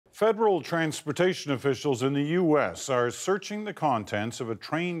Federal transportation officials in the U.S. are searching the contents of a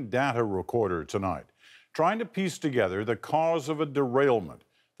train data recorder tonight, trying to piece together the cause of a derailment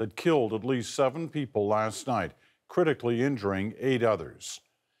that killed at least 7 people last night, critically injuring 8 others.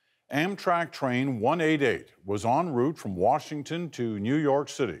 Amtrak train 188 was en route from Washington to New York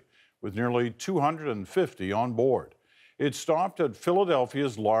City with nearly 250 on board. It stopped at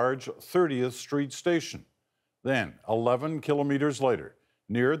Philadelphia's large 30th Street station. Then, 11 kilometers later,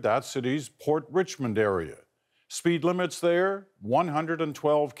 near that city's Port Richmond area. Speed limits there,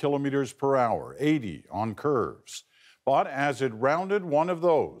 112 kilometers per hour, 80 on curves. But as it rounded one of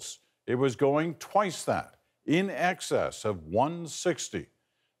those, it was going twice that, in excess of 160.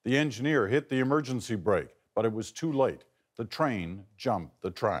 The engineer hit the emergency brake, but it was too late. The train jumped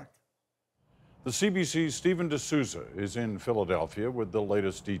the track. The CBC's Stephen D'Souza is in Philadelphia with the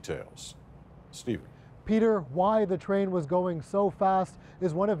latest details. Stephen. Peter, why the train was going so fast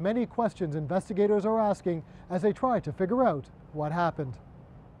is one of many questions investigators are asking as they try to figure out what happened.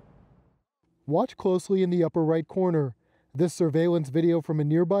 Watch closely in the upper right corner. This surveillance video from a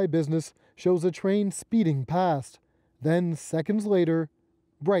nearby business shows a train speeding past. Then, seconds later,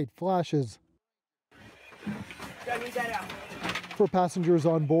 bright flashes. For passengers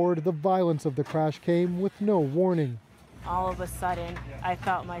on board, the violence of the crash came with no warning. All of a sudden, I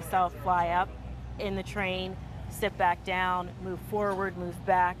felt myself fly up in the train, sit back down, move forward, move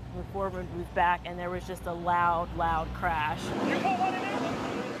back, move forward, move back, and there was just a loud, loud crash.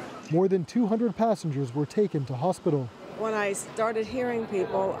 More than 200 passengers were taken to hospital. When I started hearing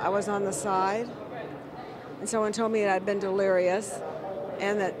people, I was on the side, and someone told me that I'd been delirious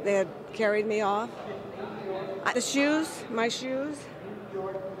and that they had carried me off. The shoes, my shoes,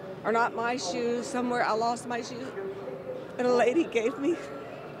 are not my shoes. Somewhere I lost my shoes, and a lady gave me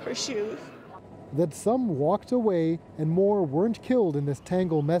her shoes. That some walked away and more weren't killed in this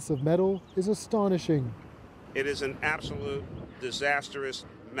tangled mess of metal is astonishing. It is an absolute disastrous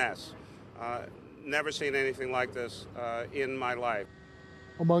mess. Never seen anything like this in my life.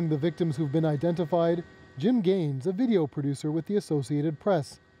 Among the victims who've been identified, Jim Gaines, a video producer with the Associated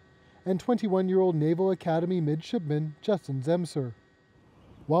Press, and 21-year-old Naval Academy midshipman Justin Zemser.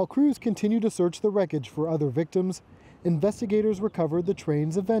 While crews continue to search the wreckage for other victims, investigators recovered the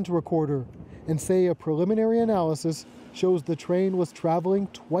train's event recorder and say a preliminary analysis shows the train was traveling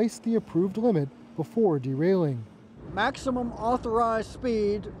twice the approved limit before derailing. Maximum authorized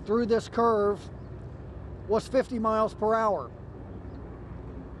speed through this curve was 50 miles per hour.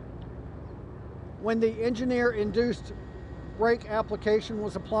 When the engineer-induced brake application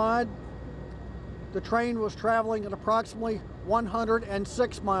was applied, the train was traveling at approximately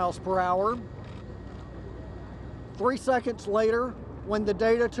 106 miles per hour. 3 seconds later, when the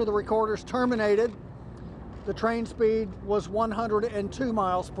data to the recorders terminated, the train speed was 102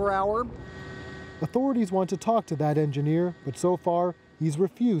 miles per hour. Authorities want to talk to that engineer, but so far, he's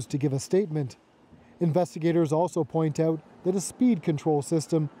refused to give a statement. Investigators also point out that a speed control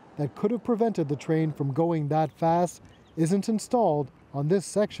system that could have prevented the train from going that fast isn't installed on this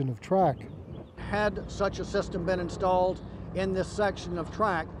section of track. Had such a system been installed in this section of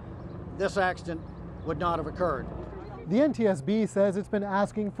track, this accident would not have occurred. The NTSB says it's been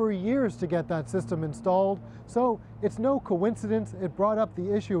asking for years to get that system installed, so it's no coincidence it brought up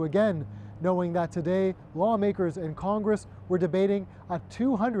the issue again, knowing that today lawmakers in Congress were debating a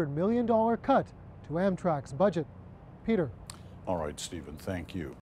 $200 million cut to Amtrak's budget. Peter. All right, Stephen, thank you.